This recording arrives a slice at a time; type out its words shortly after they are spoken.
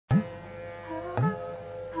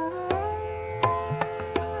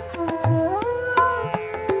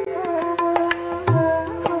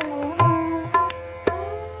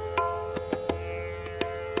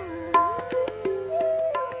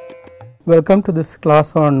Welcome to this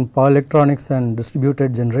class on power electronics and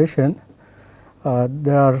distributed generation.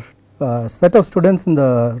 There are a set of students in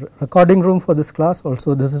the recording room for this class.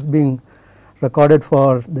 Also, this is being recorded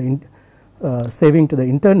for the saving to the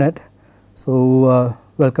internet. So,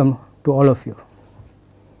 welcome to all of you.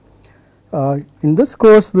 In this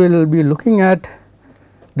course, we will be looking at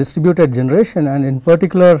distributed generation and in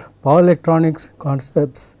particular power electronics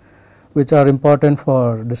concepts which are important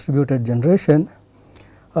for distributed generation.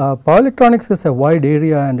 Power electronics is a wide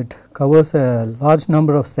area and it covers a large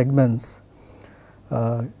number of segments.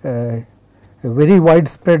 A very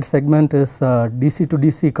widespread segment is DC to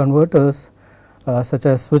DC converters such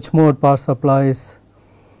as switch mode power supplies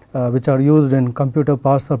which are used in computer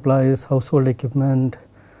power supplies, household equipment,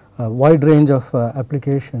 a wide range of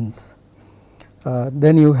applications.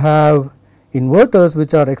 Then you have inverters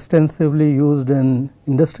which are extensively used in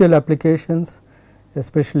industrial applications,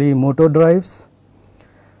 especially motor drives.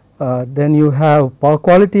 Then you have power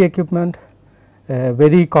quality equipment. A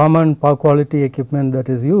very common power quality equipment that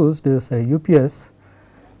is used is a UPS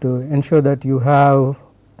to ensure that you have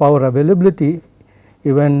power availability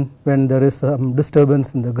even when there is some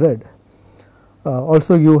disturbance in the grid.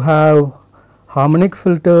 Also you have harmonic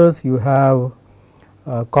filters, you have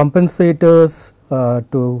compensators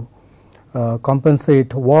to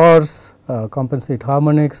compensate wars, compensate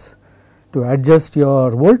harmonics, to adjust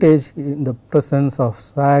your voltage in the presence of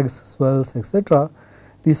sags, swells, etc.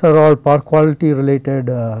 These are all power quality related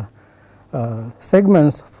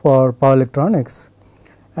segments for power electronics.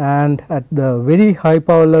 And at the very high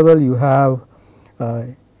power level you have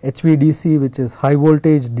HVDC, which is high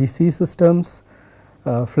voltage DC systems,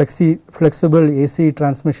 flexible AC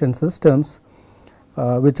transmission systems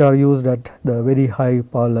which are used at the very high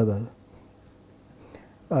power level.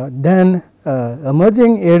 Then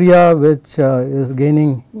emerging area which is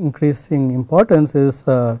gaining increasing importance is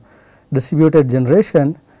distributed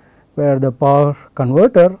generation, where the power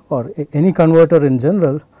converter or any converter in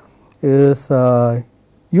general is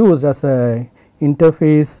used as a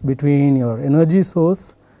interface between your energy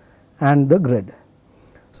source and the grid.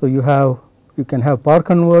 So, you can have power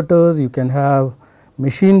converters, you can have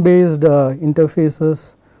machine based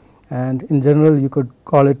interfaces, and in general you could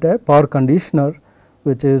call it a power conditioner,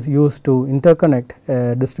 which is used to interconnect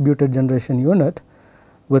a distributed generation unit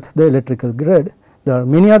with the electrical grid. There are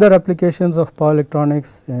many other applications of power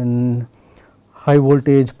electronics in high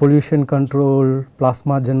voltage pollution control,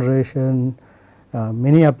 plasma generation,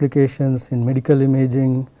 many applications in medical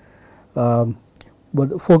imaging, but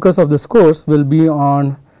the focus of this course will be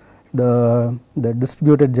on the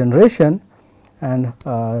distributed generation and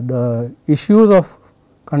the issues of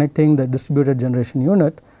connecting the distributed generation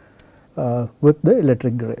unit with the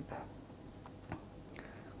electric grid.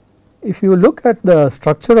 If you look at the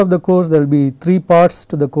structure of the course, there will be three parts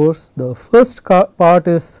to the course. The first part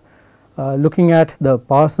is looking at the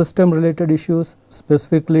power system related issues,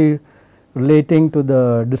 specifically relating to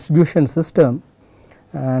the distribution system,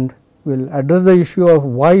 and we will address the issue of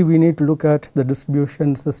why we need to look at the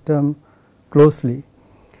distribution system closely.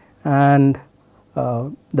 And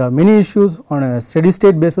there are many issues on a steady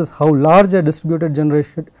state basis, how large a distributed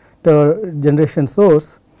generation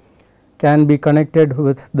source can be connected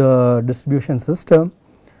with the distribution system.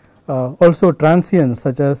 Also transients,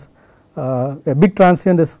 such as a big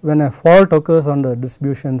transient is when a fault occurs on the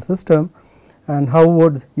distribution system, and how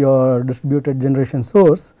would your distributed generation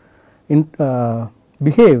source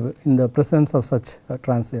behave in the presence of such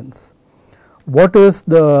transients. What is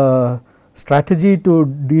the strategy to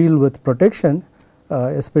deal with protection,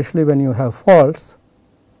 especially when you have faults.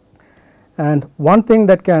 And one thing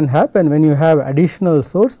that can happen when you have additional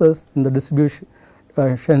sources in the distribution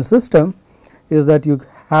system is that you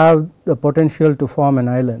have the potential to form an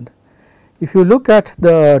island. If you look at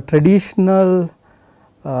the traditional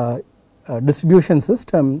distribution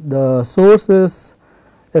system, the source is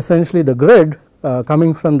essentially the grid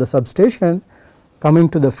coming from the substation coming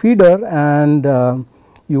to the feeder, and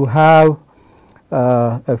you have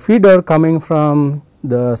a feeder coming from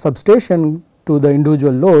the substation to the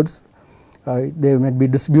individual loads. There may be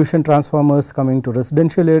distribution transformers coming to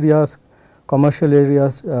residential areas, commercial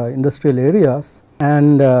areas, industrial areas,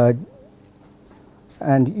 and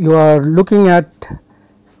you are looking at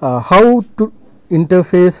how to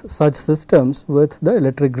interface such systems with the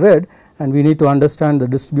electric grid, and we need to understand the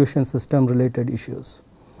distribution system related issues.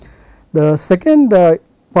 The second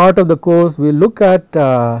part of the course we will look at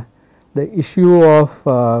the issue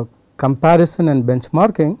of comparison and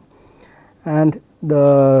benchmarking, and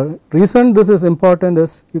the reason this is important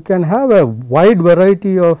is you can have a wide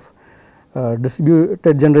variety of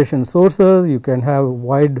distributed generation sources, you can have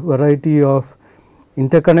wide variety of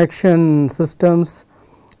interconnection systems,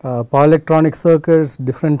 power electronic circuits,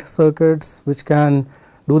 different circuits which can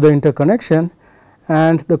do the interconnection,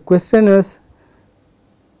 and the question is,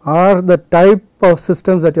 are the type of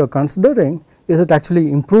systems that you are considering, is it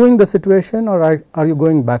actually improving the situation or are you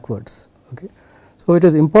going backwards? Okay. So, it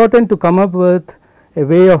is important to come up with a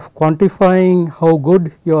way of quantifying how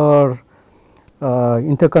good your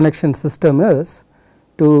interconnection system is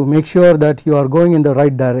to make sure that you are going in the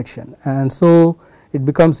right direction, and so it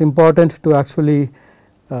becomes important to actually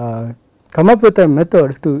come up with a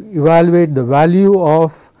method to evaluate the value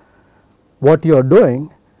of what you are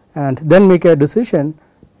doing and then make a decision,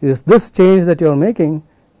 is this change that you are making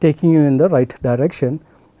taking you in the right direction.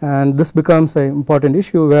 And this becomes an important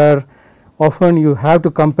issue where often you have to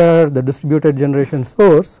compare the distributed generation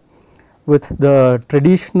source with the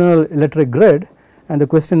traditional electric grid, and the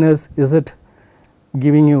question is it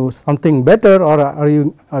giving you something better or are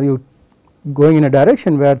you going in a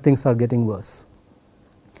direction where things are getting worse.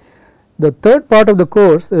 The third part of the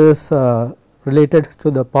course is related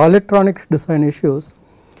to the power electronic design issues,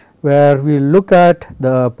 where we look at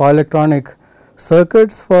the power electronic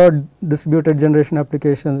circuits for distributed generation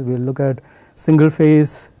applications. We will look at single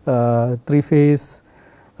phase, 3 phase,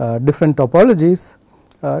 different topologies,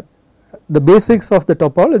 the basics of the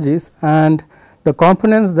topologies and the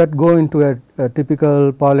components that go into a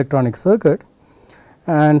typical power electronic circuit.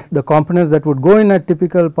 And the components that would go in a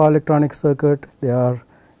typical power electronic circuit, they are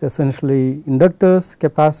essentially inductors,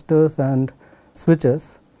 capacitors and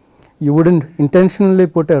switches. You would not intentionally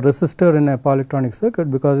put a resistor in a power electronic circuit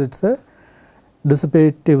because it is a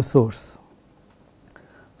dissipative source.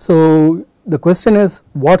 So, the question is,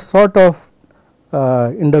 what sort of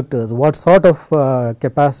inductors, what sort of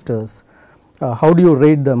capacitors, how do you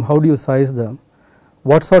rate them, how do you size them,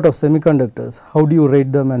 what sort of semiconductors, how do you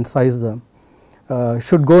rate them and size them,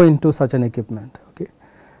 should go into such an equipment. Okay.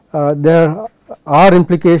 There are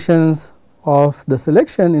implications of the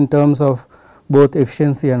selection in terms of both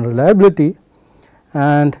efficiency and reliability,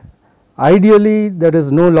 and ideally there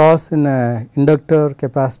is no loss in a inductor,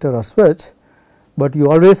 capacitor or switch, but you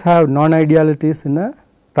always have non-idealities in a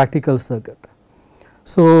practical circuit.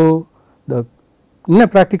 So, in a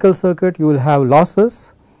practical circuit you will have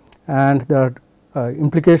losses, and there are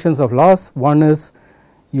implications of loss. One is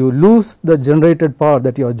you lose the generated power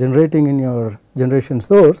that you are generating in your generation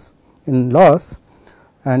source in loss,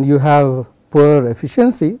 and you have poor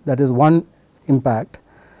efficiency. That is one impact.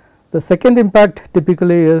 The second impact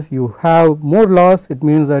typically is you have more loss, it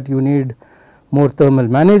means that you need more thermal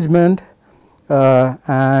management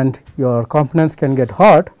and your components can get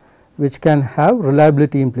hot, which can have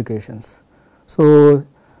reliability implications. So,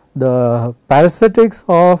 the parasitics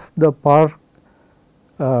of the power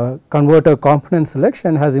converter component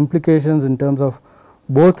selection has implications in terms of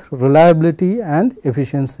both reliability and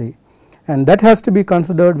efficiency, and that has to be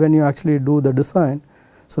considered when you actually do the design,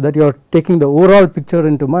 so that you are taking the overall picture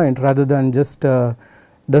into mind rather than just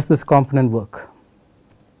does this component work.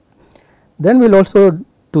 Then we will also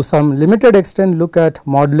to some limited extent look at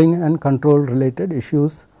modeling and control related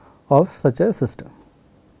issues of such a system.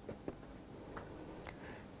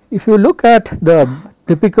 If you look at the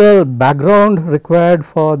typical background required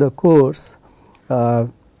for the course, at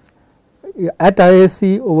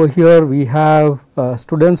IISc over here we have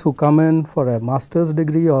students who come in for a master's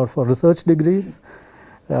degree or for research degrees.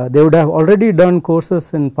 They would have already done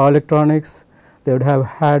courses in power electronics, they would have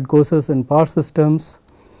had courses in power systems.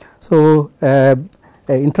 So, a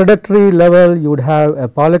introductory level you would have a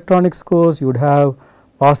power electronics course, you would have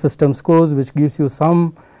power systems course which gives you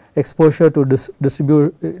some exposure to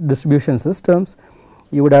distribution systems.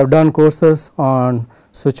 You would have done courses on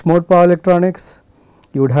switch mode power electronics,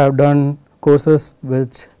 you would have done courses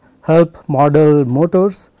which help model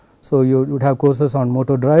motors. So, you would have courses on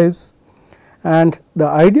motor drives, and the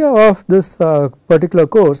idea of this particular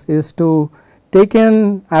course is to take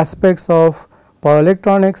in aspects of power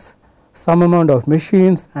electronics, some amount of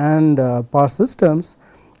machines and power systems,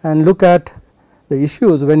 and look at the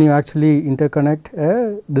issues when you actually interconnect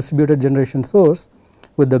a distributed generation source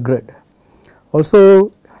with the grid.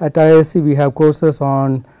 Also at IISc we have courses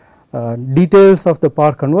on details of the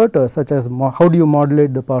power converter, such as how do you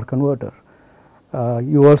modulate the power converter.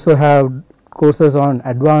 You also have courses on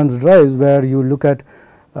advanced drives where you look at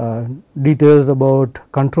details about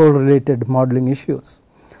control related modeling issues.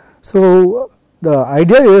 So, the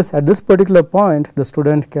idea is at this particular point the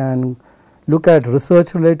student can look at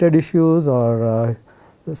research related issues or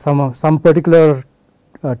some particular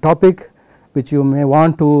topic which you may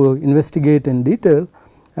want to investigate in detail,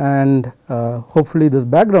 and hopefully this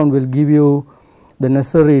background will give you the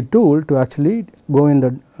necessary tool to actually go in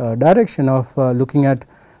the direction of looking at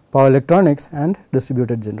power electronics and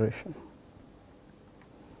distributed generation.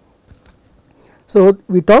 So,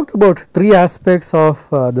 we talked about 3 aspects of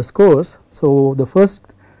this course. So, the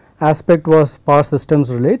first aspect was power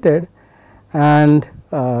systems related, and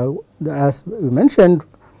as we mentioned,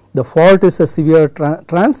 the fault is a severe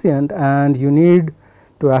transient and you need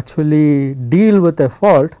to actually deal with a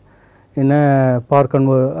fault in a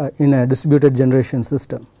in a distributed generation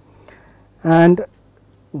system. And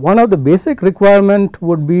one of the basic requirement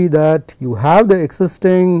would be that you have the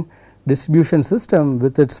existing distribution system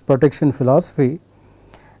with its protection philosophy,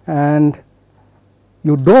 and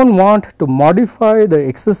you do not want to modify the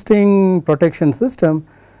existing protection system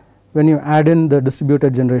when you add in the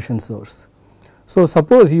distributed generation source. So,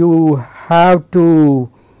 suppose you have to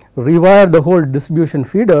rewire the whole distribution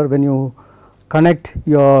feeder when you connect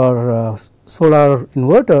your solar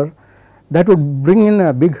inverter, that would bring in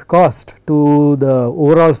a big cost to the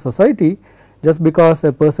overall society just because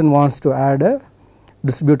a person wants to add a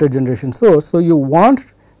distributed generation source. So, you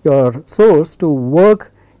want your source to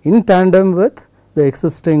work in tandem with the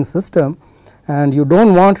existing system, and you do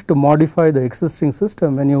not want to modify the existing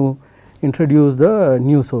system when you introduce the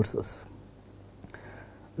new sources.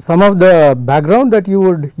 Some of the background that you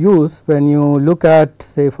would use when you look at,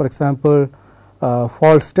 say for example,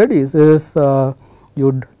 fault studies is you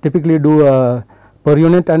would typically do a per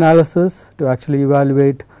unit analysis to actually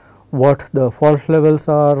evaluate what the fault levels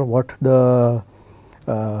are, what the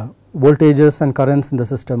voltages and currents in the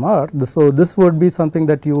system are. So, this would be something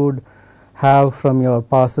that you would have from your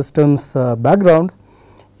power systems background.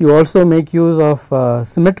 You also make use of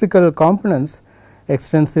symmetrical components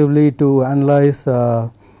extensively to analyze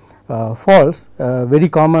faults. Very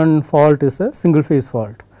common fault is a single phase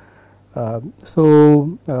fault.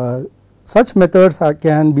 Such methods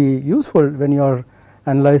can be useful when you are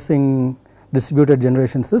analyzing distributed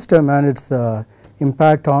generation system and its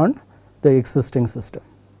impact on the existing system.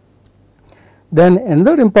 Then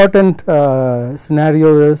another important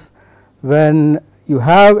scenario is when you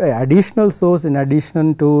have an additional source in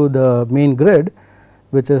addition to the main grid,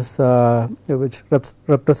 which is which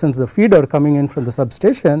represents the feeder coming in from the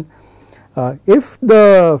substation. If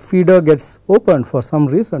the feeder gets opened for some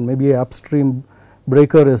reason, maybe an upstream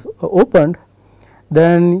breaker is opened,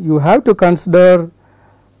 then you have to consider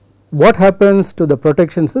what happens to the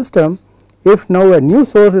protection system if now a new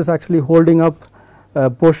source is actually holding up a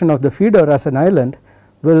portion of the feeder as an island.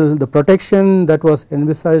 Will the protection that was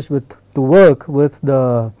envisaged to work with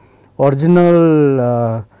the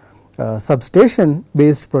original substation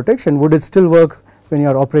based protection, would it still work when you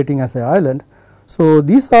are operating as an island? So,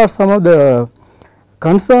 these are some of the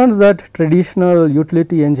concerns that traditional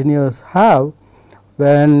utility engineers have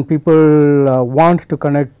when people want to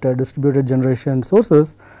connect distributed generation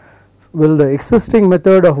sources. Will the existing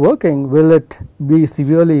method of working, will it be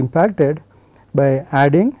severely impacted by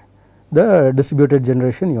adding the distributed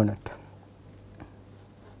generation unit?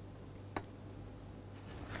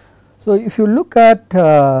 So, if you look at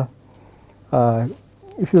the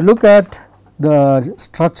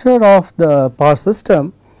structure of the power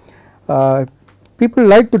system, people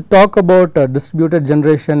like to talk about distributed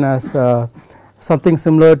generation as something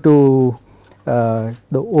similar to the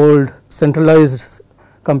old centralized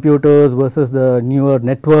computers versus the newer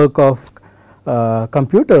network of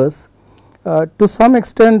computers. To some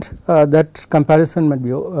extent that comparison might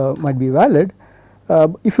be valid.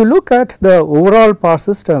 If you look at the overall power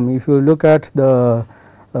system, if you look at the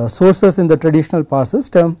sources in the traditional power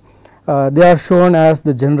system, they are shown as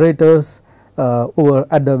the generators over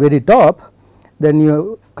at the very top. Then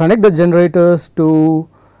you connect the generators to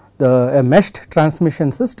a meshed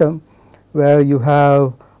transmission system where you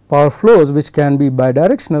have power flows which can be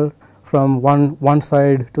bidirectional from one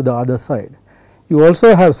side to the other side. You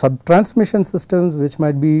also have sub transmission systems which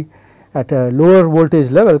might be at a lower voltage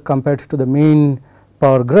level compared to the main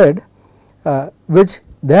power grid, which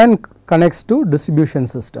then connects to distribution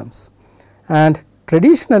systems. And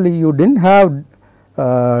traditionally you did not have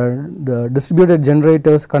the distributed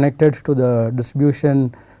generators connected to the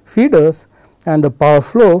distribution feeders, and the power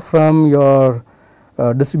flow from your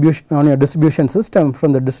distribution system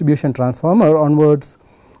from the distribution transformer onwards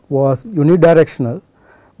was unidirectional.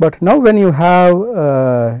 But now when you have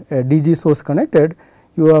a DG source connected,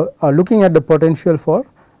 you are looking at the potential for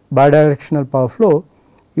bidirectional power flow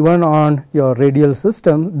even on your radial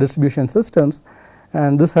system distribution systems,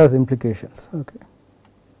 and this has implications. Okay.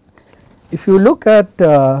 If you look at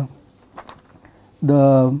the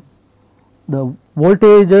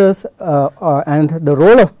voltages and the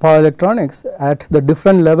role of power electronics at the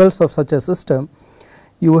different levels of such a system,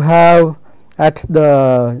 you have at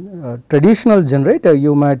the traditional generator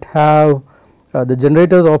you might have the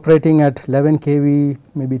generators operating at 11 kV,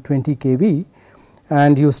 maybe 20 kV,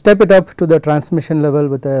 and you step it up to the transmission level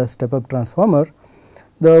with a step up transformer.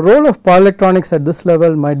 The role of power electronics at this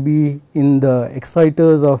level might be in the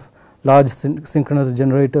exciters of large synchronous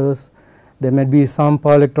generators. There might be some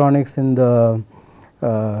power electronics in the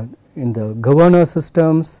governor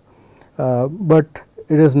systems, but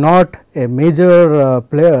it is not a major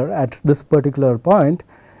player at this particular point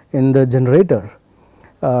in the generator.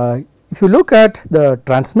 If you look at the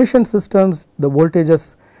transmission systems, the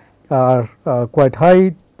voltages are quite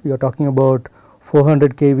high. You are talking about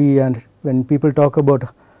 400 kV, and when people talk about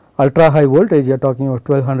ultra high voltage, you are talking about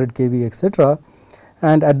 1200 kV, etc.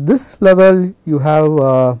 And at this level, you have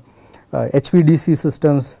HVDC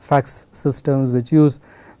systems, fax systems, which use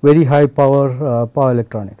very high power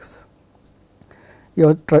electronics.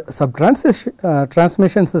 Your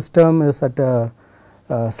transmission system is at a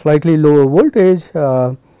slightly lower voltage,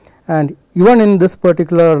 and even in this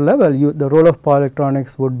particular level, the role of power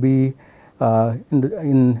electronics would be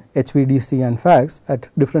in HVDC and fax at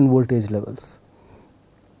different voltage levels.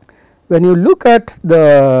 When you look at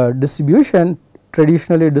the distribution,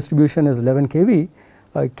 traditionally distribution is 11 kV,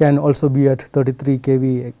 it can also be at 33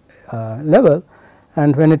 kV level,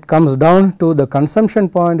 and when it comes down to the consumption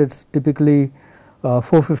point, it is typically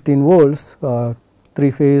 415 volts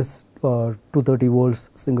 3 phase or 230 volts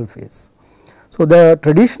single phase. So, the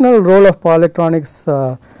traditional role of power electronics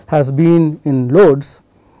has been in loads,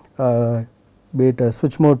 be it a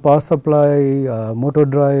switch mode power supply, motor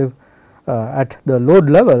drive at the load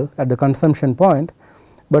level at the consumption point,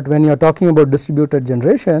 but when you are talking about distributed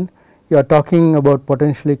generation, you are talking about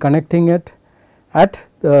potentially connecting it at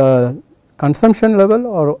the consumption level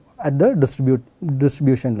or at the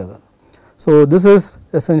distribution level. So, this is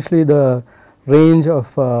essentially the range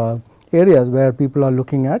of areas where people are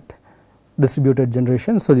looking at distributed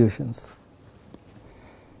generation solutions.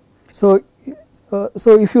 So,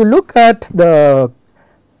 if you look at the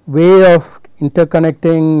way of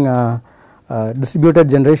interconnecting distributed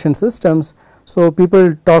generation systems, so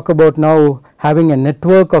people talk about now having a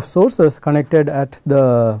network of sources connected at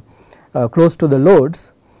the close to the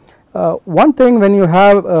loads. One thing, when you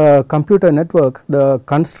have a computer network, the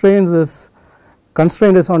constraint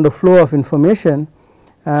is on the flow of information,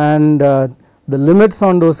 and the limits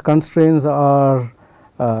on those constraints are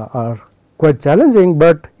quite challenging,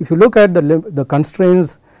 but if you look at the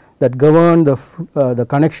constraints that govern the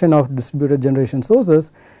connection of distributed generation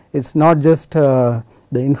sources, it is not just the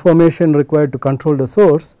information required to control the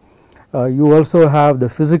source, you also have the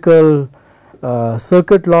physical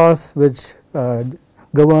circuit laws which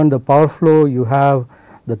govern the power flow, you have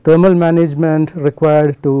the thermal management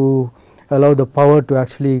required to allow the power to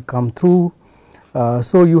actually come through.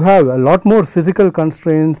 So, you have a lot more physical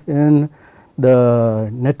constraints in the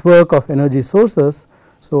network of energy sources.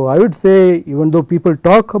 So, I would say, even though people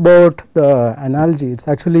talk about the analogy, it is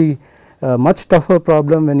actually a much tougher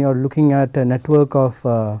problem when you are looking at a network of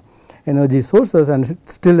energy sources, and it is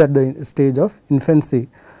still at the stage of infancy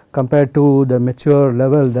compared to the mature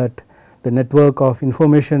level that the network of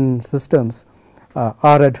information systems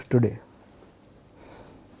are at today.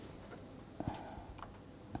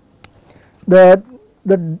 The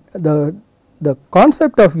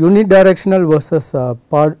concept of unidirectional versus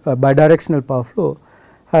bidirectional power flow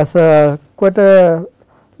has quite a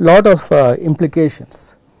lot of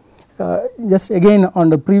implications. Just again on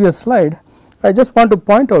the previous slide, I just want to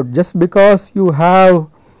point out, just because you have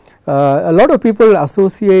a lot of people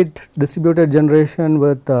associate distributed generation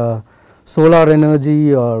with solar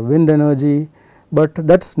energy or wind energy, but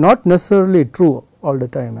that is not necessarily true all the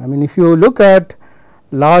time. I mean, if you look at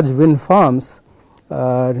large wind farms,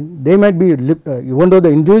 they might be, even though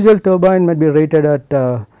the individual turbine might be rated at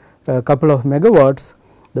a couple of megawatts,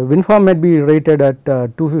 the wind farm might be rated at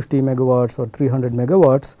 250 megawatts or 300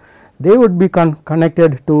 megawatts. They would be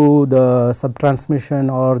connected to the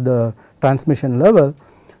subtransmission or the transmission level.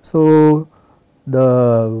 So,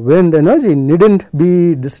 the wind energy needn't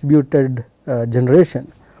be distributed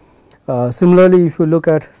generation. Similarly, if you look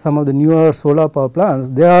at some of the newer solar power plants,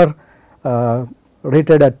 they are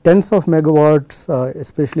rated at tens of megawatts,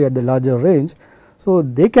 especially at the larger range. So,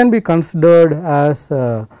 they can be considered as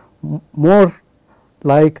more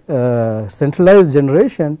like centralized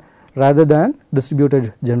generation rather than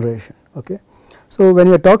distributed generation. Okay. So, when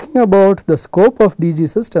you are talking about the scope of DG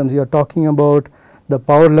systems, you are talking about the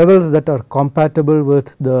power levels that are compatible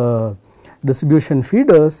with the distribution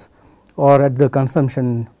feeders or at the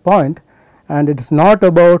consumption point, and it is not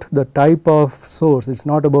about the type of source, it is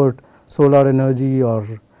not about solar energy or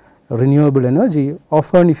renewable energy.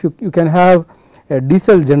 Often if you can have a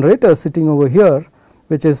diesel generator sitting over here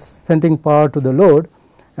which is sending power to the load,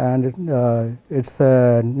 and it is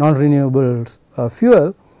a non-renewable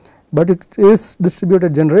fuel, but it is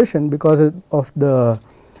distributed generation because of the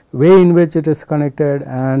way in which it is connected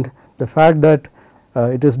and the fact that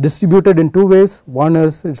it is distributed in two ways. One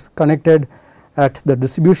is it is connected at the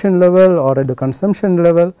distribution level or at the consumption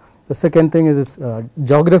level. The second thing is it is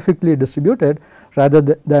geographically distributed rather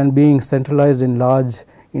than being centralized in large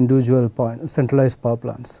individual centralized power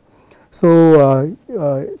plants. So,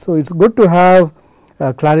 so it is good to have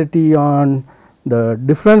clarity on the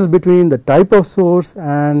difference between the type of source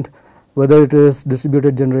and whether it is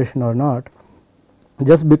distributed generation or not.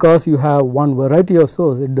 Just because you have one variety of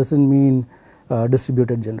source, it does not mean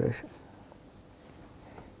distributed generation.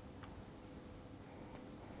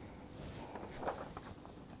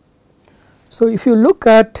 So, if you look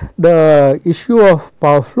at the issue of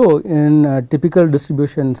power flow in a typical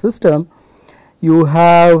distribution system, you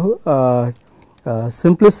have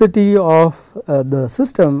simplicity of the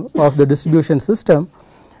system of the distribution system,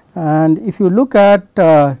 and if you look at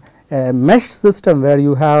a mesh system where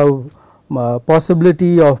you have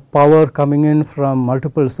possibility of power coming in from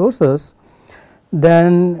multiple sources,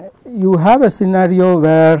 then you have a scenario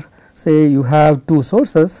where say you have two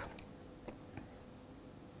sources.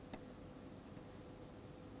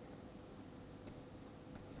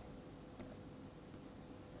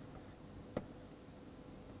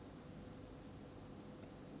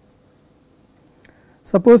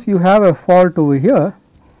 Suppose you have a fault over here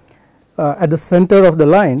at the center of the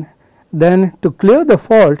line, then to clear the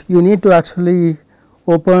fault you need to actually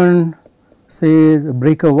open say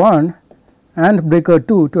breaker 1 and breaker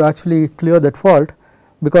 2 to actually clear that fault,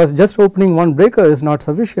 because just opening one breaker is not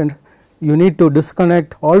sufficient. You need to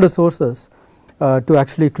disconnect all the sources to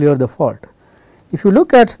actually clear the fault. If you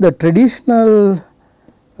look at the traditional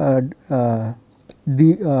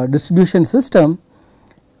distribution system,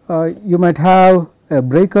 you might have a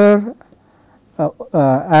breaker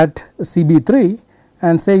at CB3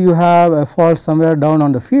 and say you have a fault somewhere down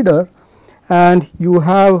on the feeder, and you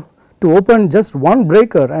have to open just one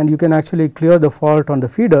breaker and you can actually clear the fault on the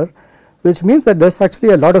feeder, which means that there is actually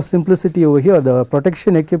a lot of simplicity over here. The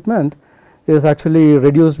protection equipment is actually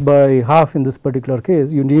reduced by half in this particular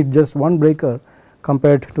case. You need just one breaker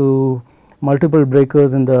compared to multiple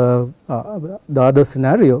breakers in the other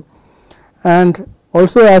scenario. And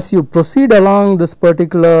also as you proceed along this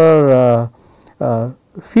particular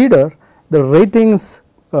feeder, the ratings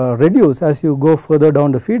reduce as you go further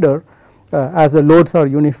down the feeder, as the loads are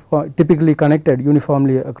typically connected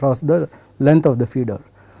uniformly across the length of the feeder.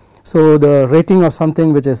 So, the rating of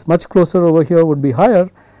something which is much closer over here would be higher,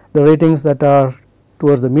 the ratings that are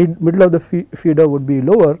towards the middle of the feeder would be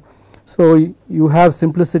lower. So, you have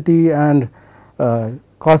simplicity and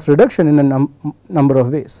cost reduction in a number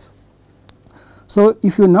of ways. So,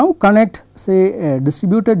 if you now connect say a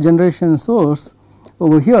distributed generation source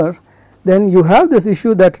over here, then you have this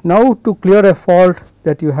issue that now to clear a fault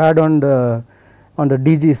that you had on the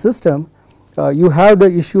DG system, you have the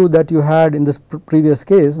issue that you had in this previous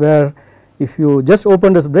case, where if you just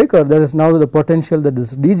open this breaker, there is now the potential that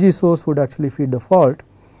this DG source would actually feed the fault,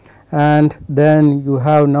 and then you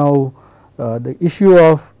have now the issue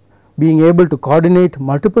of being able to coordinate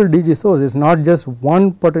multiple DG sources, not just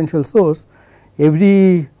one potential source.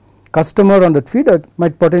 Every customer on that feeder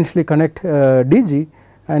might potentially connect DG,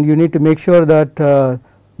 and you need to make sure that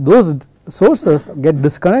those sources get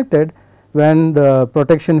disconnected when the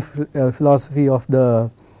protection philosophy of the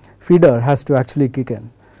feeder has to actually kick in.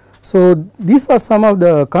 So, these are some of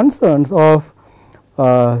the concerns of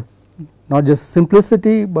not just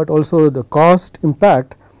simplicity, but also the cost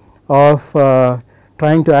impact of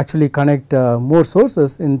trying to actually connect more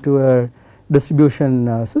sources into a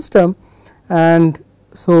distribution system. And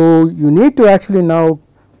so, you need to actually now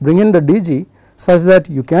bring in the DG such that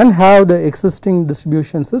you can have the existing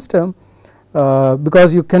distribution system,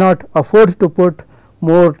 because you cannot afford to put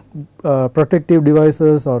more protective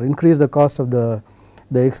devices or increase the cost of the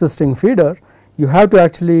existing feeder. You have to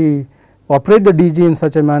actually operate the DG in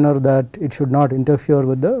such a manner that it should not interfere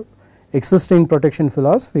with the existing protection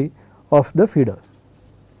philosophy of the feeder.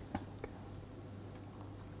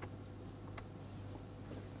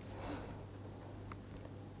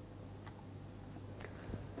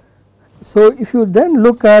 So, if you then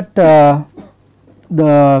look at the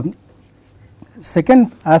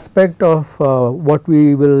second aspect of what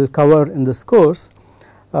we will cover in this course,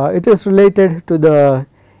 it is related to the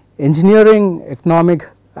engineering economic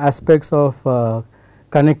aspects of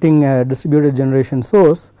connecting a distributed generation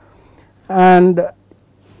source. And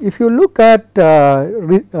if you look at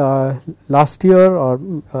last year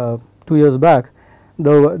or 2 years back,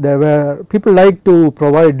 there were people like to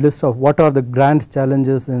provide lists of what are the grand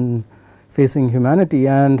challenges in facing humanity,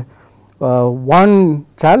 and one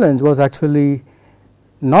challenge was actually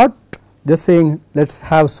not just saying let us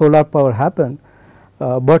have solar power happen,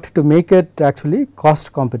 but to make it actually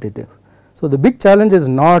cost competitive. So, the big challenge is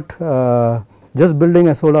not just building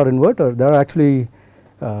a solar inverter. There are actually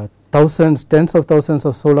thousands, tens of thousands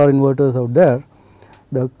of solar inverters out there.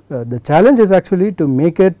 The challenge is actually to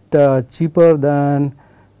make it cheaper than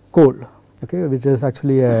coal, okay, which is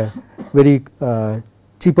actually a very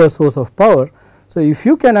cheaper source of power. So, if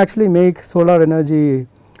you can actually make solar energy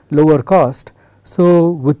lower cost, so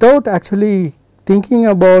without actually thinking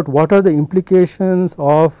about what are the implications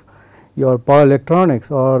of your power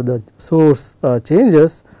electronics or the source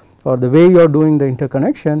changes or the way you are doing the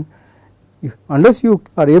interconnection, unless you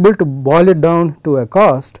are able to boil it down to a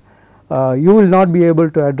cost, you will not be able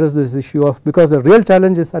to address this issue of, because the real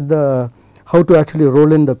challenge is at the how to actually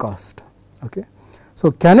roll in the cost. Okay.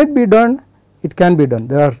 So, can it be done? It can be done.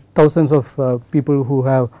 There are thousands of people who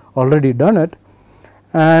have already done it,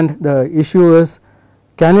 and the issue is,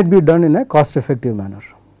 can it be done in a cost effective manner?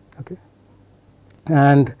 Okay.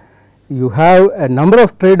 And you have a number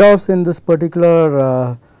of trade offs in this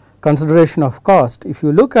particular consideration of cost. If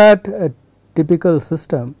you look at a typical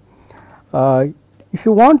system, if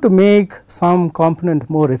you want to make some component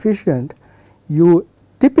more efficient, you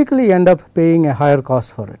typically end up paying a higher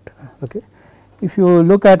cost for it. Okay. If you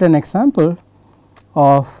look at an example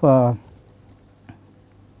of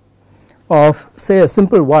say a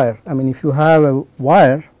simple wire, I mean if you have a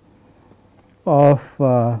wire of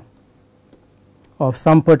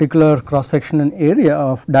some particular cross sectional area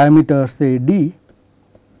of diameter say d,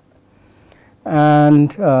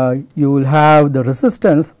 and you will have the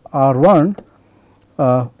resistance R1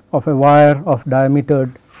 of a wire of diameter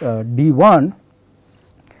d1,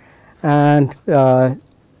 and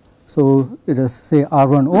so it is say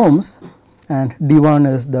R1 ohms, and d1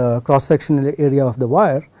 is the cross sectional area of the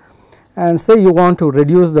wire, and say you want to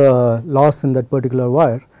reduce the loss in that particular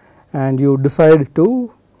wire, and you decide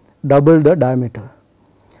to double the diameter.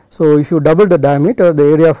 So, if you double the diameter, the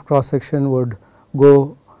area of cross section would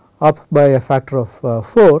go up by a factor of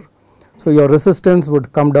 4. So, your resistance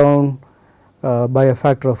would come down by a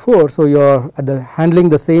factor of 4. So, you are at the handling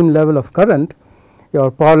the same level of current,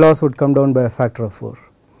 your power loss would come down by a factor of 4.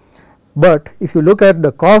 But if you look at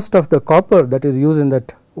the cost of the copper that is used in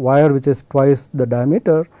that wire, which is twice the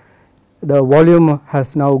diameter, the volume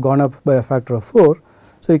has now gone up by a factor of 4.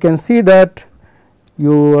 So, you can see that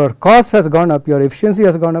your cost has gone up, your efficiency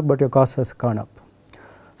has gone up, but your cost has gone up.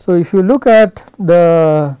 So, if you look at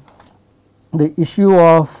the issue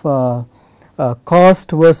of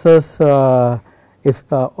cost versus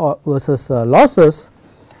losses,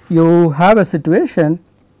 you have a situation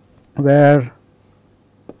where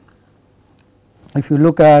if you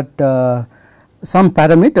look at some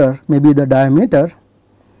parameter, maybe the diameter,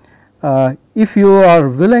 if you are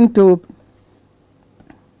willing to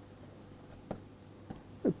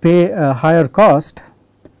pay a higher cost,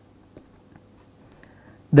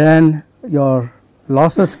 then your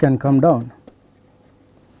losses can come down.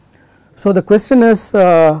 So, the question is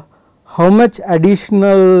how much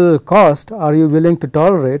additional cost are you willing to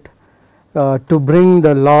tolerate to bring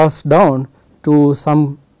the loss down to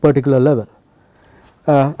some particular level.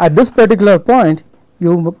 At this particular point,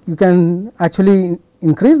 you can actually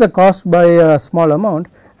increase the cost by a small amount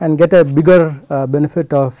and get a bigger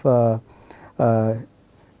benefit of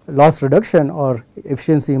loss reduction or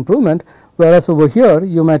efficiency improvement, whereas over here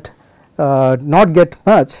you might not get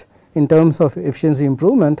much in terms of efficiency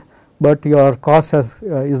improvement, but your cost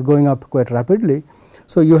is going up quite rapidly.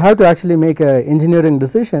 So, you have to actually make an engineering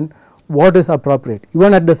decision what is appropriate,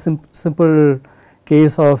 even at the simple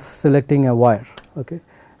case of selecting a wire. Okay.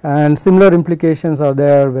 And similar implications are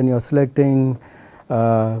there when you are selecting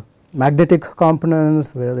magnetic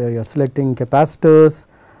components, where you are selecting capacitors,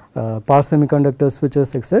 power semiconductor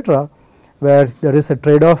switches, etc., where there is a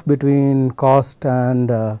trade off between cost and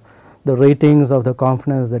the ratings of the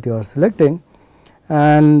components that you are selecting.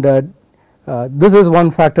 And this is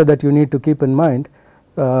one factor that you need to keep in mind.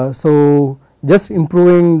 So, just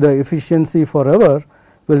improving the efficiency forever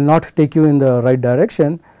will not take you in the right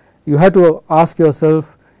direction. You have to ask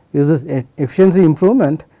yourself, is this efficiency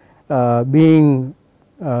improvement coming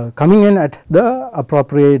in at the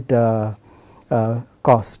appropriate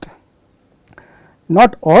cost.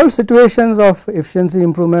 Not all situations of efficiency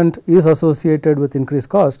improvement is associated with increased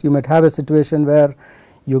cost. You might have a situation where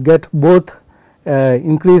you get both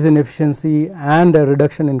increase in efficiency and a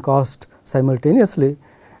reduction in cost simultaneously,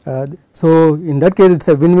 So in that case it is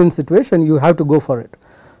a win-win situation, you have to go for it.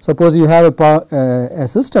 Suppose you have a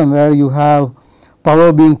system where you have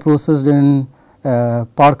power being processed in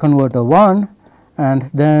power converter 1 and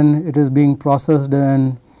then it is being processed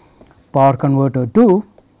in power converter 2,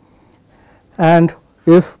 and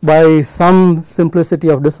if by some simplicity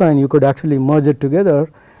of design you could actually merge it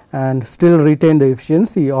together and still retain the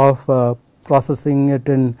efficiency of processing it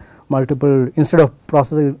in multiple, instead of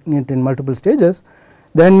processing it in multiple stages,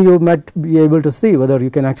 then you might be able to see whether you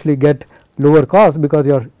can actually get lower cost because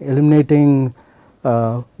you are eliminating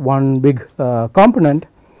one big component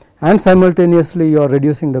and simultaneously you are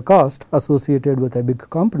reducing the cost associated with a big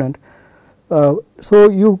component. So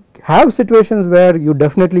you have situations where you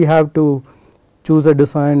definitely have to choose a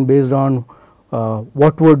design based on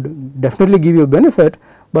what would definitely give you benefit,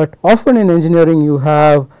 but often in engineering you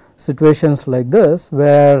have situations like this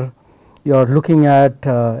where you are looking at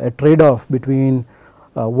a trade-off between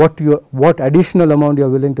what additional amount you are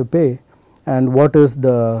willing to pay and what is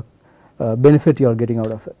the benefit you are getting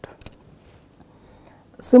out of it.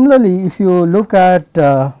 Similarly, if you look at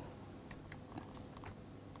the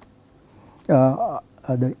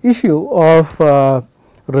issue of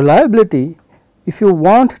reliability, if you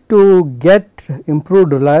want to get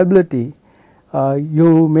improved reliability,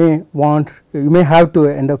 you may have to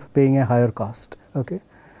end up paying a higher cost. Okay.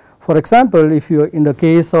 For example, if you, in the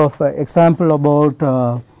case of example about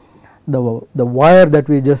the wire that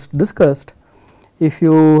we just discussed, if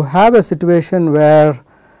you have a situation where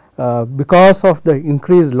because of the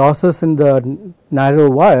increased losses in the narrow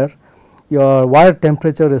wire, your wire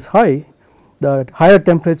temperature is high, the higher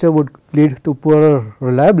temperature would lead to poorer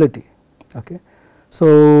reliability. Okay.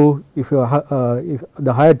 So if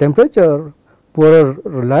the higher temperature, poorer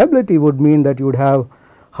reliability would mean that you would have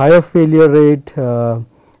higher failure rate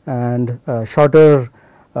and shorter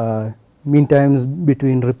mean times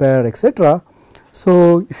between repair, etc.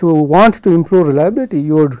 So if you want to improve reliability,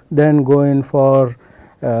 you would then go in for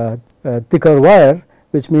a thicker wire,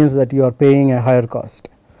 which means that you are paying a higher cost.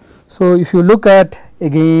 So if you look at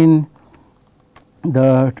again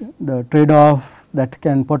the trade-off that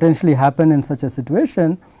can potentially happen in such a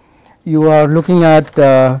situation, you are looking at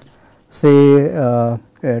say a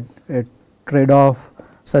trade-off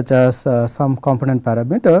such as some component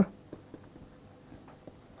parameter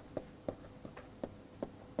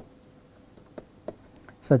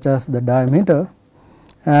such as the diameter,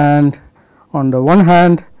 and on the one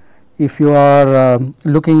hand if you are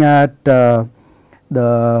looking at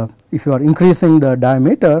if you are increasing the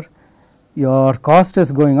diameter, your cost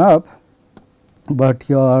is going up, but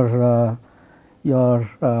your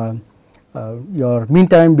mean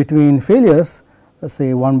time between failures,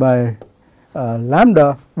 say 1 by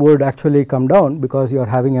lambda, would actually come down because you are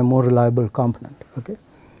having a more reliable component. Okay.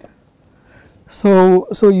 So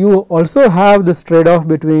you also have this trade-off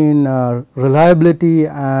between reliability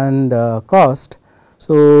and cost.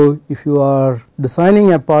 So if you are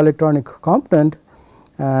designing a power electronic component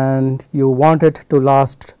and you want it to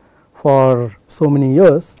last for so many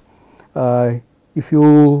years, if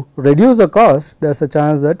you reduce the cost, there is a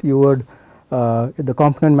chance that you would the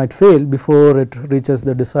component might fail before it reaches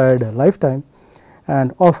the desired lifetime.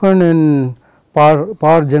 And often in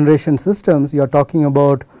power generation systems, you are talking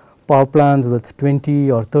about power plants with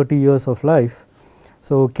 20 or 30 years of life.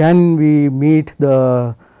 So can we meet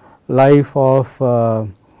the life of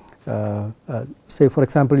say for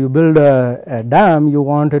example you build a dam, you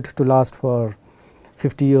want it to last for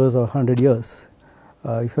 50 years or 100 years.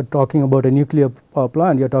 If you are talking about a nuclear power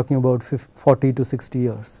plant, you are talking about 40 to 60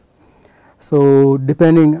 years. So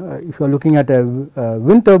depending if you are looking at a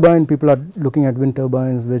wind turbine, people are looking at wind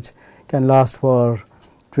turbines which can last for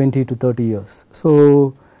 20 to 30 years.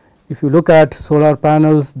 So if you look at solar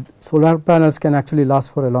panels can actually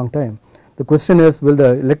last for a long time. The question is, will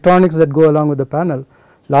the electronics that go along with the panel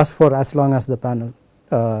last for as long as the panel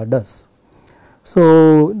does.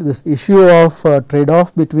 So this issue of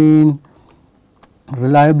trade-off between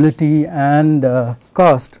reliability and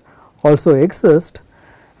cost also exists.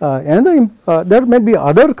 And there may be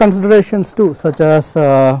other considerations too, such as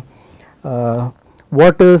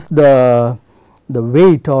what is the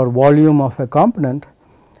weight or volume of a component.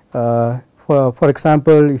 For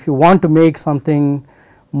example, if you want to make something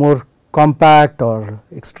more compact or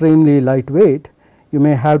extremely lightweight, you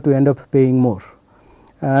may have to end up paying more.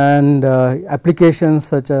 And applications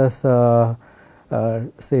such as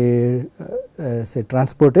say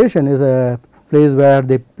transportation is a place where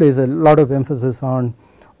they place a lot of emphasis on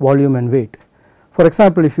volume and weight. For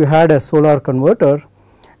example, if you had a solar converter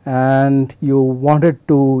and you wanted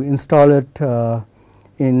to install it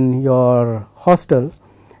in your hostel,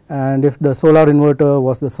 and if the solar inverter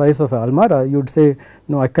was the size of an almirah, you would say,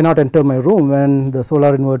 no, I cannot enter my room when the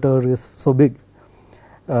solar inverter is so big.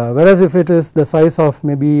 Whereas if it is the size of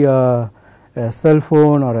maybe a cell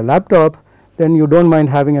phone or a laptop, then you do not mind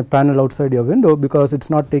having a panel outside your window because it is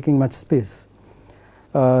not taking much space.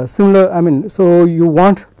 Similar, I mean, so you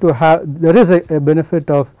want to have, there is a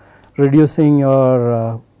benefit of reducing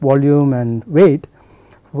your volume and weight.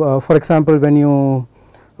 For example, when you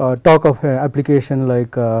talk of an application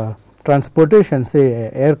like transportation, say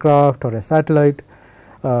an aircraft or a satellite,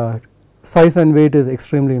 size and weight is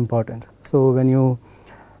extremely important. So when you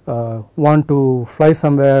want to fly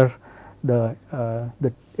somewhere, the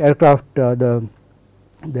aircraft, the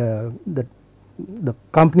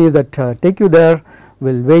companies that take you there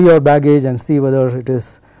will weigh your baggage and see whether it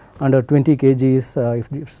is under 20 kgs.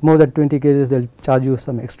 If it is more than 20 kgs, they will charge you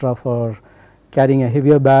some extra for carrying a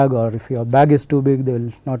heavier bag, or if your bag is too big, they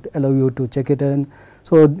will not allow you to check it in.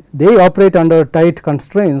 So they operate under tight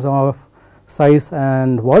constraints of size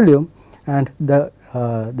and volume, and the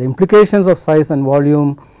implications of size and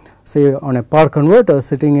volume, say on a power converter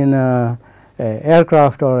sitting in a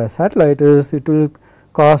aircraft or a satellite, is it will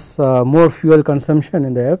cause more fuel consumption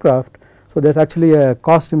in the aircraft. So there is actually a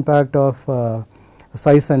cost impact of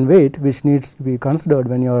size and weight which needs to be considered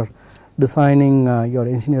when you are designing your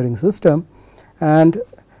engineering system. And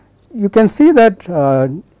you can see that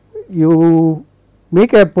you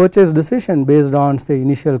make a purchase decision based on, say,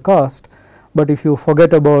 initial cost, but if you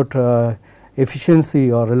forget about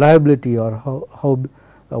efficiency or reliability or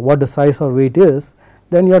what the size or weight is,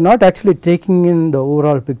 then you are not actually taking in the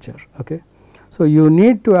overall picture. Okay. So you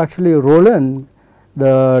need to actually roll in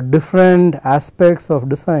the different aspects of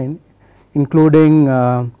design, including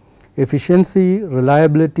efficiency,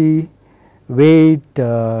 reliability, weight,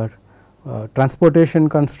 transportation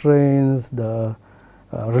constraints. The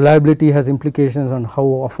reliability has implications on how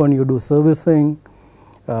often you do servicing.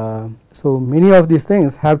 So many of these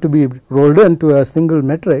things have to be rolled into a single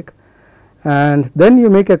metric, and then you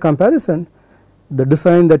make a comparison. The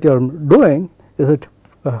design that you are doing, is it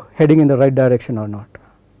heading in the right direction or not.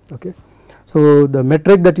 Okay. So the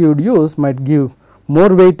metric that you would use might give more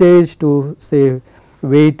weightage to, say,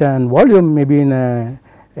 weight and volume, maybe in a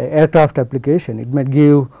aircraft application. It might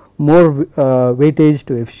give more weightage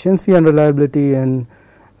to efficiency and reliability in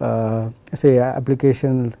say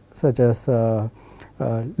application such as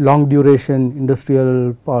long duration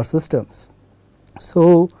industrial power systems.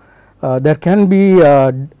 So there can be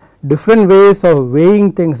different ways of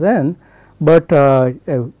weighing things in, but a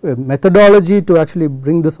methodology to actually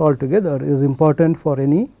bring this all together is important for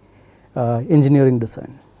any engineering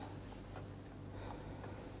design.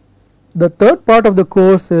 The third part of the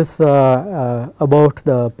course is about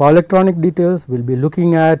the power electronic details. We will be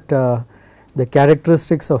looking at the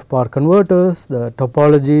characteristics of power converters, the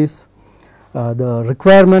topologies, the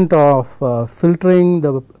requirement of filtering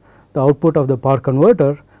the output of the power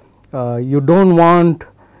converter. You do not want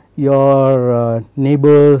your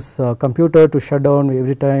neighbor's computer to shut down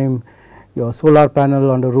every time your solar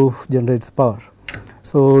panel on the roof generates power.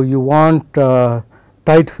 So you want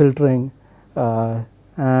tight filtering,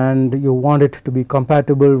 and you want it to be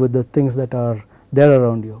compatible with the things that are there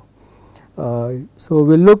around you. So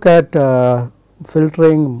we will look at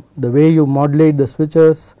filtering, the way you modulate the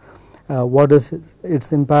switches, what is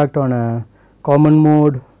its impact on a common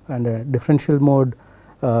mode and a differential mode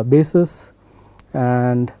basis,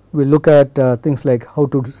 and we will look at things like how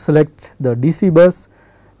to select the DC bus.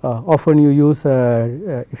 Often you use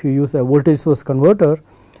if you use a voltage source converter,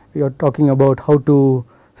 you are talking about how to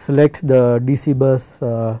select the DC bus,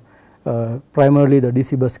 primarily the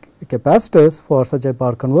DC bus capacitors for such a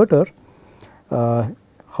power converter.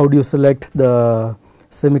 How do you select the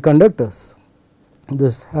semiconductors?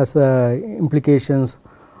 This has implications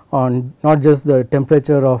on not just the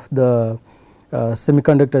temperature of the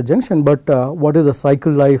semiconductor junction, but what is the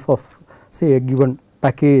cycle life of, say, a given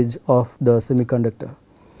package of the semiconductor.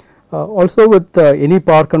 Also with any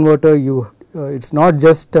power converter, it is not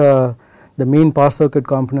just the main power circuit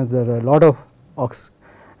components. There is a lot of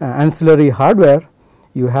ancillary hardware.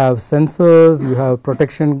 You have sensors, you have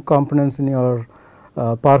protection components in your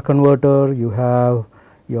power converter, you have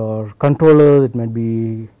your controllers. It might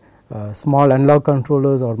be small analog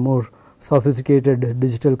controllers or more sophisticated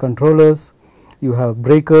digital controllers. You have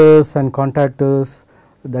breakers and contactors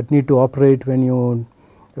that need to operate when you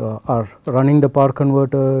are running the power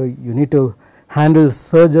converter. You need to handle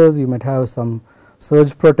surges. You might have some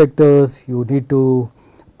surge protectors. You need to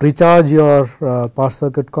recharge your power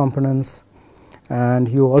circuit components, and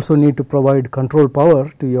you also need to provide control power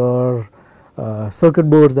to your circuit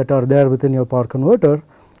boards that are there within your power converter.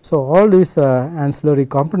 So, all these ancillary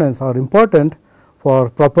components are important for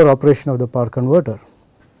proper operation of the power converter.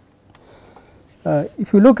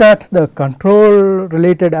 If you look at the control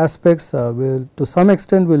related aspects, to some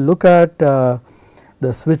extent we will look at the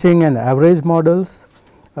switching and average models.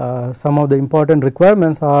 Some of the important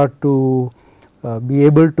requirements are to be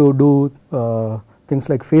able to do things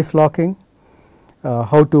like phase locking,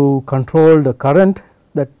 how to control the current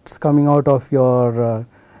that is coming out of your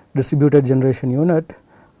distributed generation unit,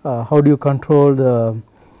 how do you control the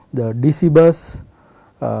DC bus,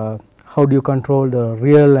 how do you control the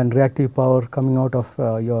real and reactive power coming out of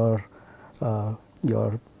your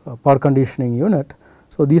power conditioning unit.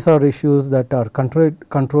 So, these are issues that are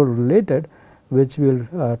control related, which we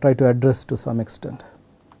will try to address to some extent.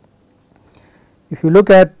 If you look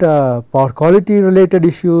at power quality related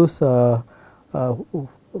issues,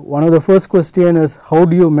 one of the first question is how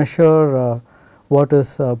do you measure what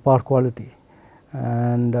is power quality,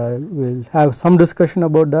 and we will have some discussion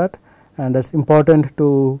about that, and that is important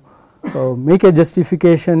to make a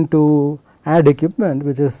justification to add equipment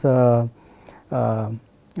which is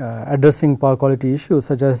addressing power quality issues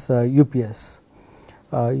such as UPS.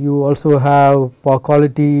 You also have power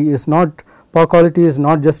quality is not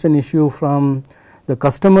just an issue from the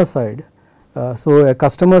customer side. So, a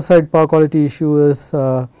customer side power quality issue is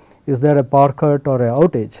there a power cut or a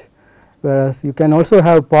outage, whereas you can also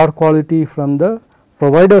have power quality from the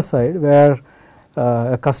provider side, where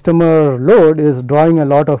a customer load is drawing a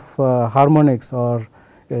lot of harmonics, or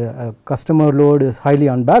a customer load is highly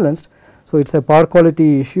unbalanced. So, it is a power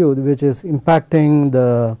quality issue which is impacting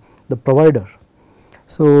the provider.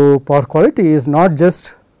 So, power quality is not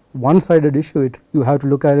just one sided issue, you have to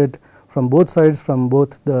look at it from both sides, from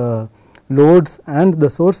both the loads and the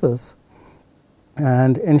sources,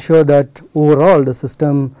 and ensure that overall the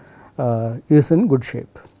system is in good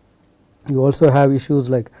shape. You also have issues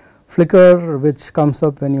like flicker, which comes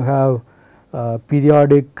up when you have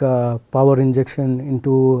periodic power injection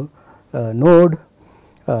into a node.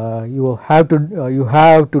 You have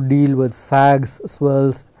to deal with sags,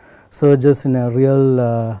 swells, surges in a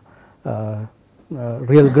real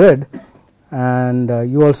grid, and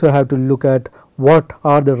you also have to look at what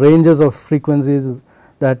are the ranges of frequencies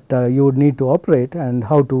that you would need to operate, and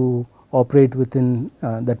how to operate within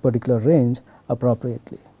that particular range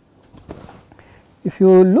appropriately. If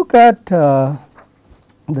you look at the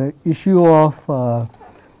issue of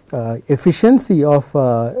efficiency of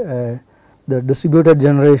the distributed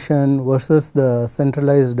generation versus the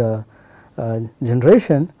centralized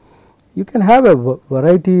generation, you can have a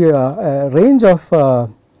variety, range of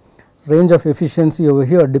efficiency over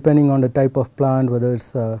here depending on the type of plant, whether it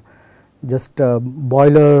is just a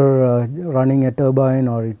boiler running a turbine,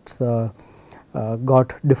 or it is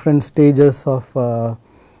got different stages of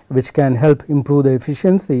which can help improve the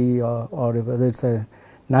efficiency, or whether it is a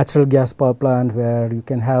natural gas power plant where you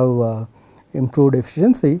can have improved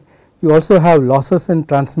efficiency. You also have losses in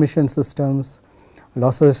transmission systems,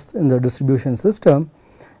 losses in the distribution system,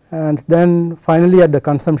 and then finally at the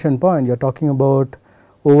consumption point you are talking about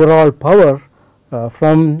overall power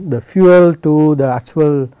from the fuel to the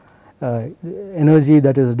actual energy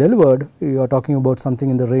that is delivered. You are talking about something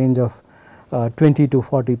in the range of 20 to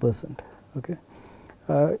 40%. Okay.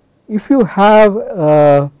 If you have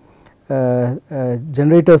a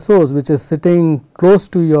generator source which is sitting close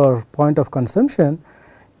to your point of consumption,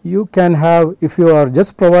 you can have, if you are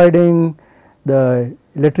just providing the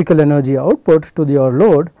electrical energy output to your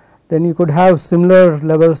load, then you could have similar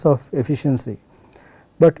levels of efficiency.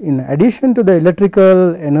 But in addition to the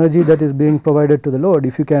electrical energy that is being provided to the load,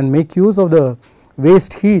 if you can make use of the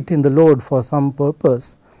waste heat in the load for some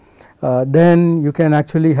purpose, then you can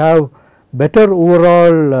actually have better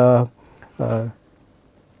overall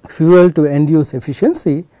fuel to end use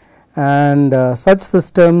efficiency, and such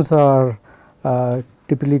systems are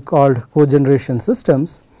typically called cogeneration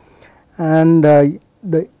systems. And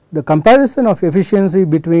the comparison of efficiency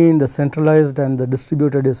between the centralized and the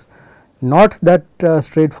distributed is not that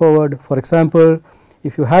straightforward. For example,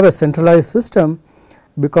 if you have a centralized system,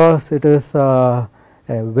 because it is a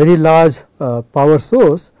very large power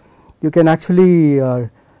source, you can actually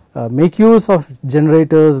make use of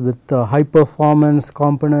generators with high performance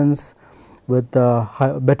components, with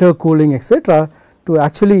better cooling, etc., to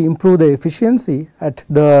actually improve the efficiency at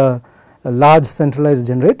the large centralized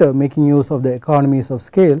generator, making use of the economies of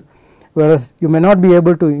scale, whereas you may not be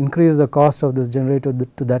able to increase the cost of this generator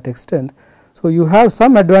to that extent. So, you have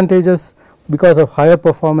some advantages because of higher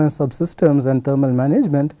performance subsystems and thermal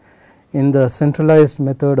management in the centralized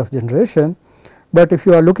method of generation, but if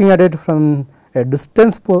you are looking at it from a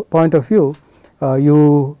distance point of view,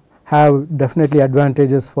 you have definitely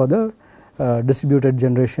advantages for the distributed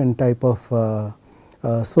generation type of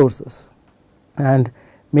sources. And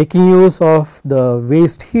making use of the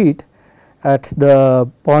waste heat at the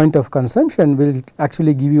point of consumption will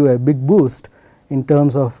actually give you a big boost in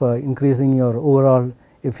terms of increasing your overall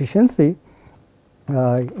efficiency.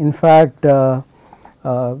 In fact,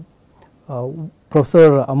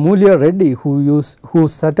 Professor Amulya Reddy, who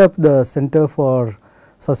set up the Center for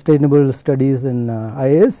Sustainable Studies in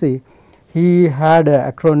IISc, he had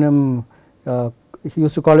an acronym, he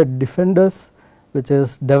used to call it DEFENDUS, which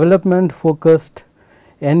is Development Focused,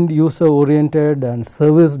 End User Oriented and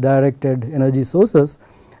Service Directed Energy Sources,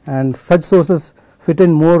 and such sources fit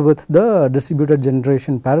in more with the distributed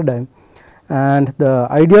generation paradigm. And the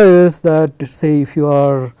idea is that, say, if you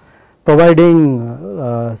are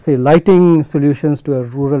providing say lighting solutions to a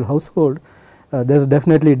rural household, there is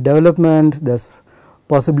definitely development, there is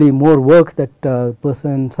possibly more work that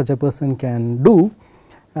such a person can do,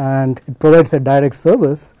 and it provides a direct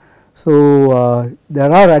service. So,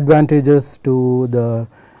 there are advantages to the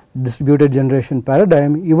distributed generation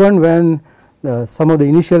paradigm even when some of the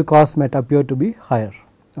initial costs might appear to be higher.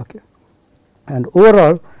 Okay. And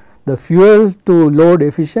overall, the fuel to load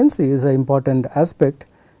efficiency is an important aspect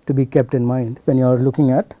to be kept in mind when you are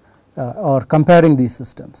looking at or comparing these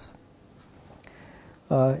systems.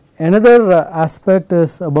 Another aspect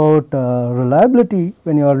is about reliability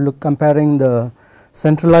when you are comparing the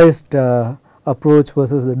centralized approach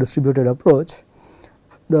versus the distributed approach.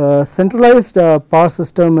 The centralized power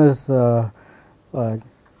system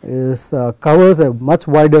covers a much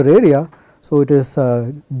wider area, so it is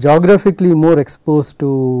geographically more exposed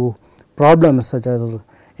to problems such as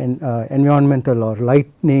environmental or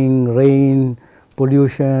lightning, rain,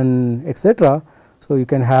 pollution, etc. So, you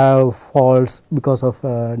can have faults because of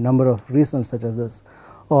a number of reasons such as this,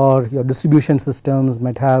 or your distribution systems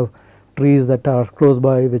might have trees that are close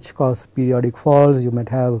by which cause periodic falls. You might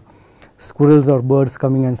have squirrels or birds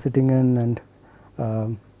coming and sitting in, and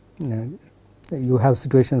you have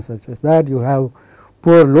situations such as that. You have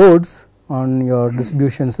poor loads on your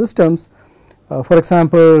distribution systems. For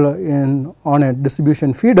example, on a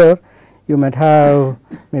distribution feeder, you might have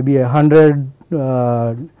maybe 100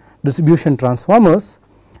 distribution transformers,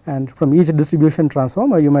 and from each distribution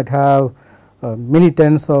transformer you might have many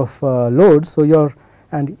tens of loads. So,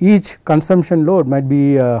 and each consumption load might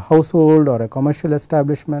be a household or a commercial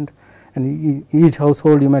establishment, and each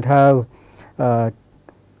household you might have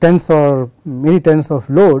tens or many tens of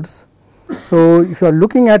loads. So, if you are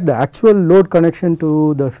looking at the actual load connection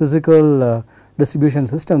to the physical distribution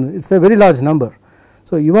system, it is a very large number.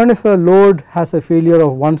 So, even if a load has a failure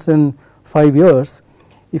of once in 5 years,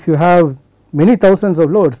 if you have many thousands of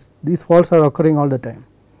loads, these faults are occurring all the time,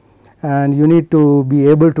 and you need to be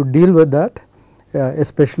able to deal with that,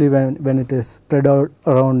 especially when it is spread out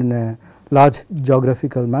around in a large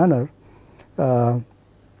geographical manner.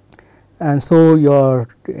 And so, your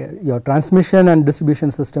transmission and distribution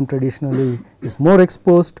system traditionally is more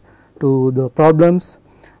exposed to the problems,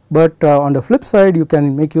 but on the flip side you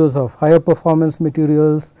can make use of higher performance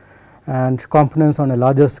materials and components on a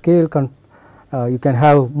larger scale. You can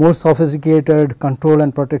have more sophisticated control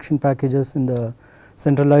and protection packages in the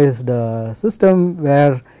centralized system,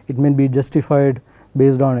 where it may be justified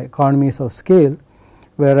based on economies of scale,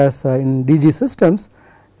 whereas in DG systems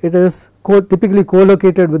it is typically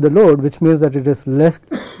co-located with the load, which means that it is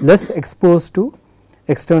less exposed to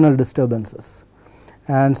external disturbances.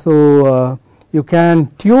 And so, you can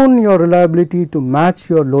tune your reliability to match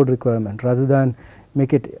your load requirement rather than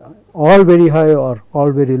make it all very high or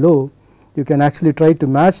all very low. You can actually try to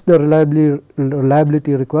match the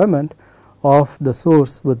reliability requirement of the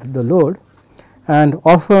source with the load, and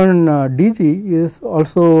often DG is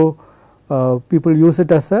also people use it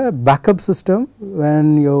as a backup system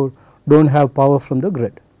when you do not have power from the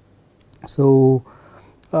grid. So,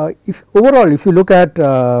 if you look at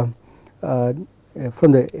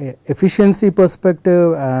from the efficiency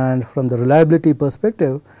perspective and from the reliability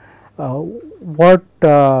perspective, what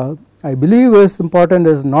I believe is important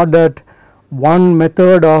is not that one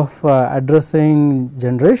method of addressing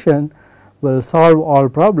generation will solve all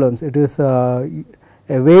problems. It is a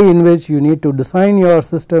way in which you need to design your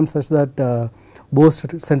system such that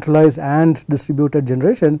both centralized and distributed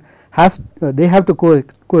generation they have to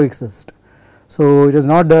coexist. So, it is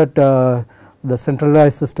not that the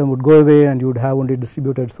centralized system would go away and you would have only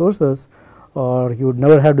distributed sources, or you would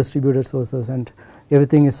never have distributed sources and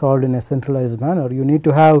everything is solved in a centralized manner. You need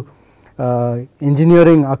to have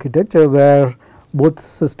engineering architecture where both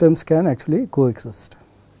systems can actually coexist.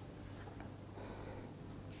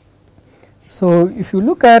 So, if you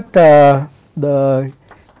look at the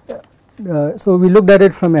So we looked at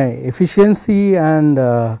it from a efficiency and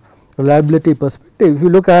reliability perspective. If you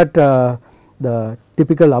look at the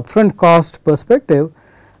typical upfront cost perspective,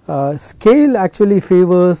 scale actually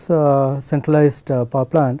favors centralized power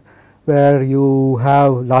plant, where you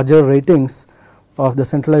have larger ratings of the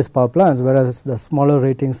centralized power plants, whereas the smaller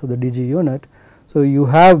ratings of the DG unit. So you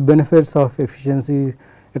have benefits of efficiency,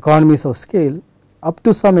 economies of scale up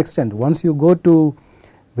to some extent. Once you go to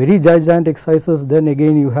very gigantic sizes, then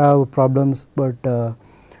again you have problems, but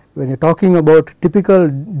when you are talking about typical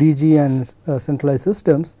DG and centralized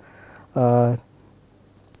systems,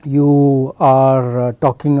 you are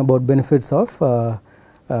talking about benefits of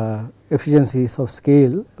efficiencies of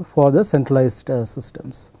scale for the centralized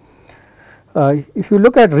systems. If you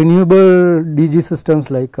look at renewable DG systems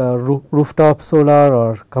like rooftop solar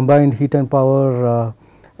or combined heat and power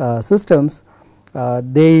systems,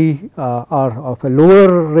 they are of a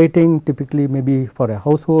lower rating, typically maybe for a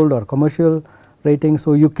household or commercial rating.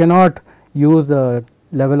 So, you cannot use the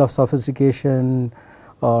level of sophistication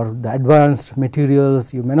or the advanced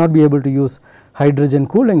materials. You may not be able to use hydrogen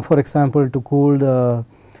cooling, for example, to cool the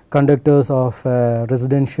conductors of a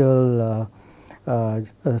residential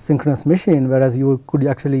synchronous machine, whereas you could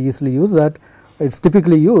actually easily use that. It is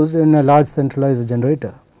typically used in a large centralized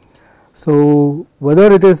generator. So,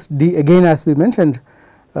 whether it is again, as we mentioned,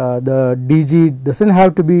 the DG does not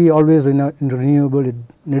have to be always renewable. It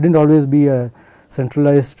needn't always be a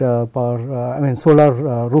centralized power, I mean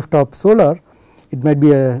solar, rooftop solar. It might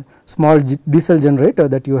be a small diesel generator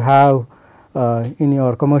that you have in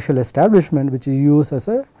your commercial establishment, which you use as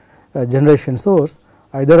a generation source,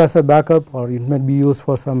 either as a backup, or it might be used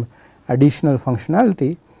for some additional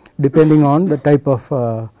functionality depending on the type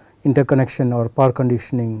of interconnection or power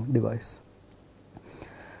conditioning device.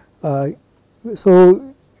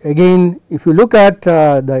 So, again, if you look at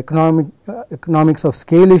the economics of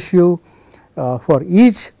scale issue, for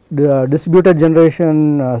each distributed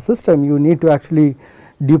generation system, you need to actually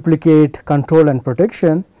duplicate control and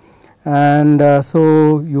protection, and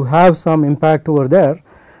so you have some impact over there,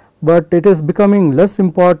 but it is becoming less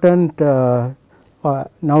important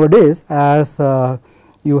nowadays as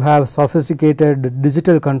you have sophisticated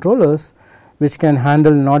digital controllers which can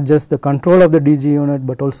handle not just the control of the DG unit,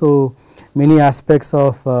 but also many aspects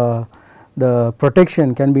of the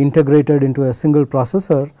protection can be integrated into a single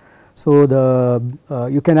processor. So,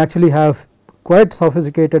 you can actually have quite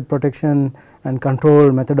sophisticated protection and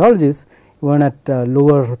control methodologies even at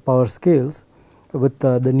lower power scales with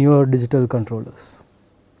the newer digital controllers.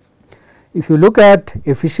 If you look at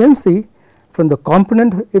efficiency from the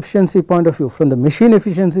component efficiency point of view, from the machine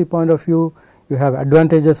efficiency point of view, you have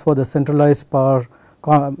advantages for the centralized power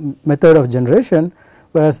method of generation,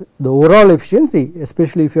 whereas the overall efficiency,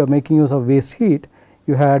 especially if you are making use of waste heat,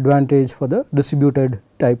 you have advantage for the distributed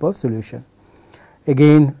type of solution.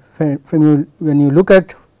 Again, when you look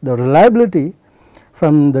at the reliability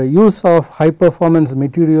from the use of high performance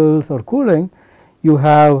materials or cooling, you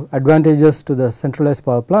have advantages to the centralized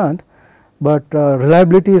power plant, but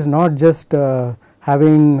reliability is not just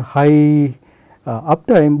having high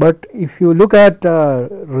uptime, but if you look at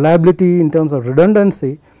reliability in terms of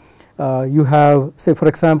redundancy, you have, say for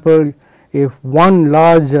example, if one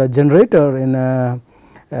large generator in a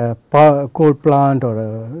coal plant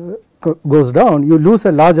or goes down, you lose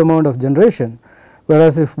a large amount of generation,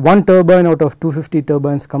 whereas if one turbine out of 250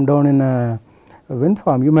 turbines come down in a wind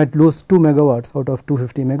farm, you might lose 2 megawatts out of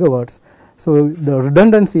 250 megawatts. So, the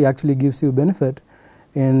redundancy actually gives you benefit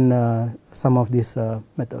in some of these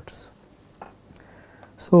methods.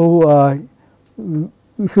 So,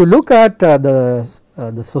 if you look at the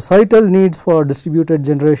societal needs for distributed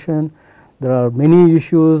generation, there are many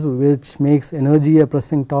issues which makes energy a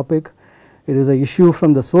pressing topic. It is an issue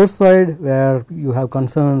from the source side, where you have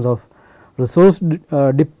concerns of resource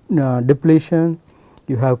depletion,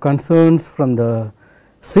 you have concerns from the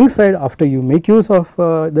sink side after you make use of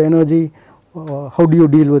the energy. How do you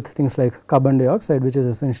deal with things like carbon dioxide, which is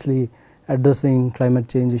essentially addressing climate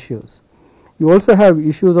change issues. You also have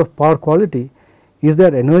issues of power quality. Is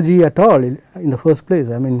there energy at all in the first place?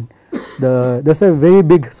 I mean, there is a very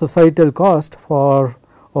big societal cost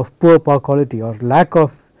of poor power quality, or lack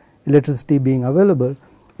of electricity being available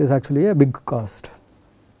is actually a big cost.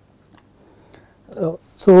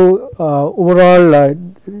 So, overall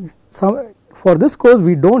for this course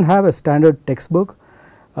we do not have a standard textbook.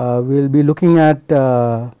 We will be looking at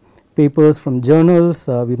papers from journals,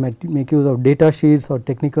 we might make use of data sheets or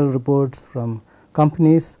technical reports from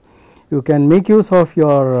companies. You can make use of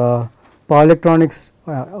your power electronics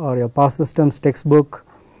or your power systems textbook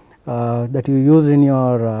that you use in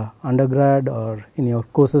your undergrad or in your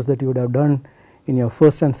courses that you would have done in your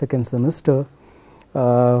first and second semester.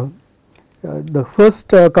 The first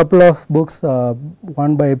couple of books,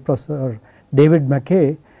 one by Professor David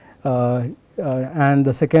McKay and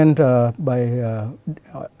the second by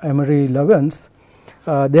Emery Levens,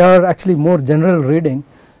 they are actually more general reading.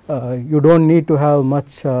 You do not need to have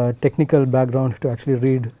much technical background to actually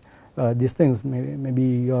read these things. Maybe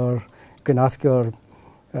you can ask your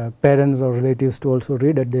parents or relatives to also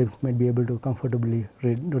read it. They might be able to comfortably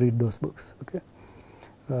read those books. Okay.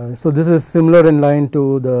 So this is similar in line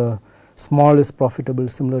to the small is profitable,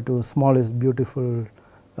 similar to small is beautiful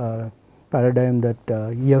paradigm that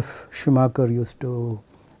E.F. Schumacher used to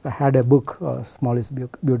had a book, Small is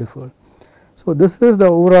Beautiful. So this is the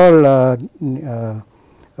overall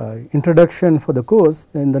introduction for the course.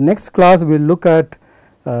 In the next class we will look at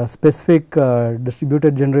specific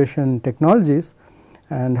distributed generation technologies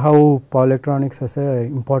and how power electronics has an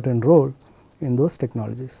important role in those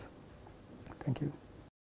technologies. Thank you.